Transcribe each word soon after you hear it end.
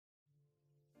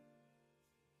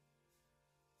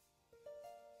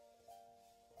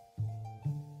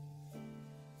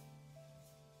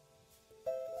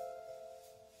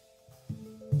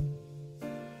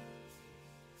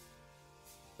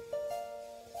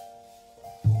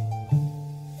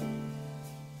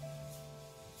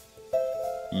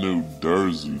New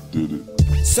Jersey did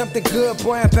it. Something good,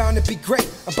 boy, I'm bound to be great.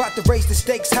 About to raise the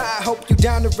stakes high, I hope you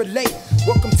down to relate.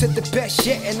 Welcome to the best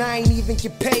shit, and I ain't even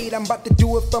get paid. I'm about to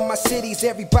do it for my cities,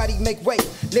 everybody make way.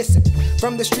 Listen,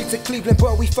 from the streets of Cleveland,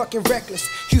 boy, we fucking reckless.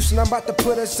 Houston, I'm about to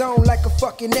put us on like a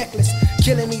fucking necklace.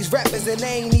 Killing these rappers, and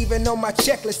they ain't even on my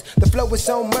checklist. The flow is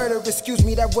on murder, excuse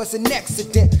me, that was an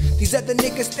accident. These other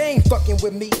niggas, they ain't fucking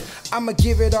with me. I'ma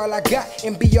give it all I got,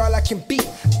 and be all I can be.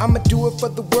 I'ma do it for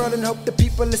the world, and hope the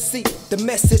people will see the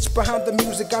message behind the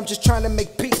music. I'm just trying to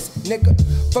make peace, nigga.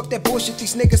 Fuck that bullshit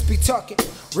these niggas be talking.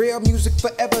 Real music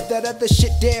forever, that other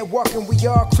shit dead walking. We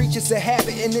all creatures of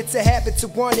habit, and it's a habit to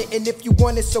want it. And if you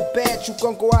want it so bad, you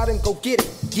gon' go out and go get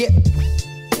it. Yeah,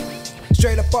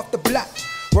 straight up off the block,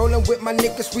 rolling with my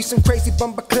niggas, we some crazy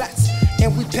bumper clots.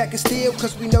 And we packin' steel,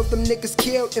 cause we know them niggas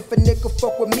killed. If a nigga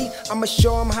fuck with me, I'ma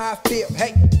show him how I feel.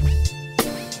 Hey,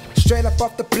 straight up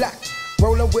off the block,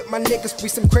 rolling with my niggas, we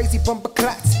some crazy bumper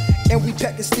clots. And we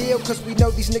packin' steel, cause we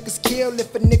know these niggas kill.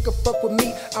 If a nigga fuck with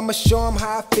me, I'ma show him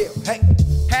how I feel. Hey,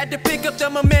 had to pick up the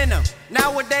momentum.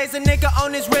 Nowadays a nigga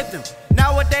on his rhythm.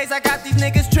 Nowadays I got these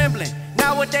niggas trembling.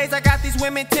 Nowadays I got these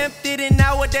women tempted. And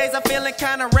nowadays I'm feeling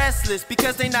kinda restless,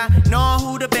 because they not knowing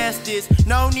who the best is.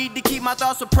 No need to keep my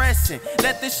thoughts suppressing.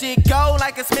 Let this shit go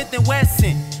like a Smith &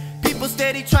 Wesson. People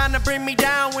steady trying to bring me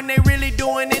down when they really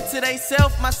doing it to they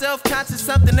self. My self-conscious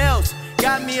something else.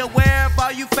 Got me aware of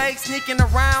all you fakes sneaking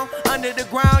around under the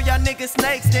ground. Y'all niggas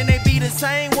snakes, then they be the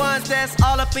same ones that's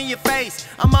all up in your face.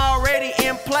 I'm already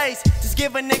in place, just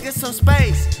give a nigga some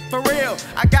space. For real,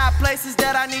 I got places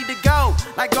that I need to go,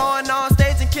 like going on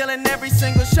stage and killing every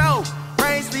single show.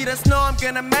 Brains lead us know I'm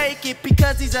gonna make it,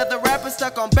 because these other rappers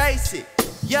stuck on basic.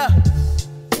 Yeah.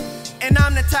 And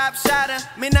I'm the top shotter,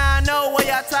 man, now I know where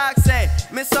y'all talks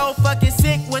at. Man, so fucking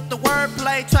sick with the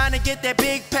wordplay, trying to get that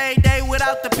big payday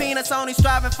without the peanuts, only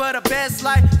striving for the best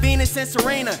life. Venus and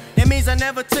Serena, that means I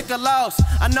never took a loss.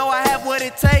 I know I have what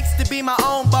it takes to be my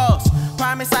own boss.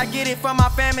 Promise I get it from my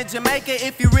fam in Jamaica.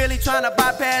 If you really trying to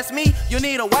bypass me, you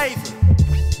need a waiver.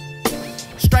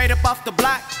 Straight up off the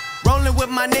block, rolling with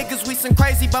my niggas, we some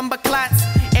crazy bumper clots.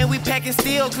 And we packing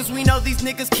steel, cause we know these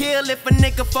niggas kill. If a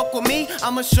nigga fuck with me,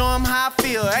 I'ma show him how I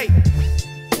feel. Hey,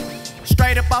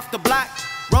 straight up off the block,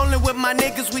 rolling with my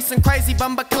niggas, we some crazy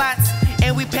bumper clots.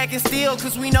 And we packing steel,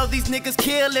 cause we know these niggas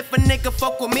kill. If a nigga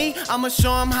fuck with me, I'ma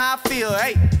show him how I feel.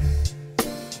 Hey,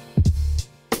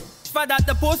 for that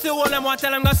the pussy hole, them want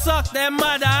tell them go suck them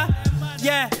mother.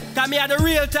 Yeah, cause me a the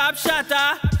real top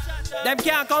shotter. Them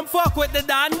can't come fuck with the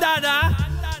Dan Dada.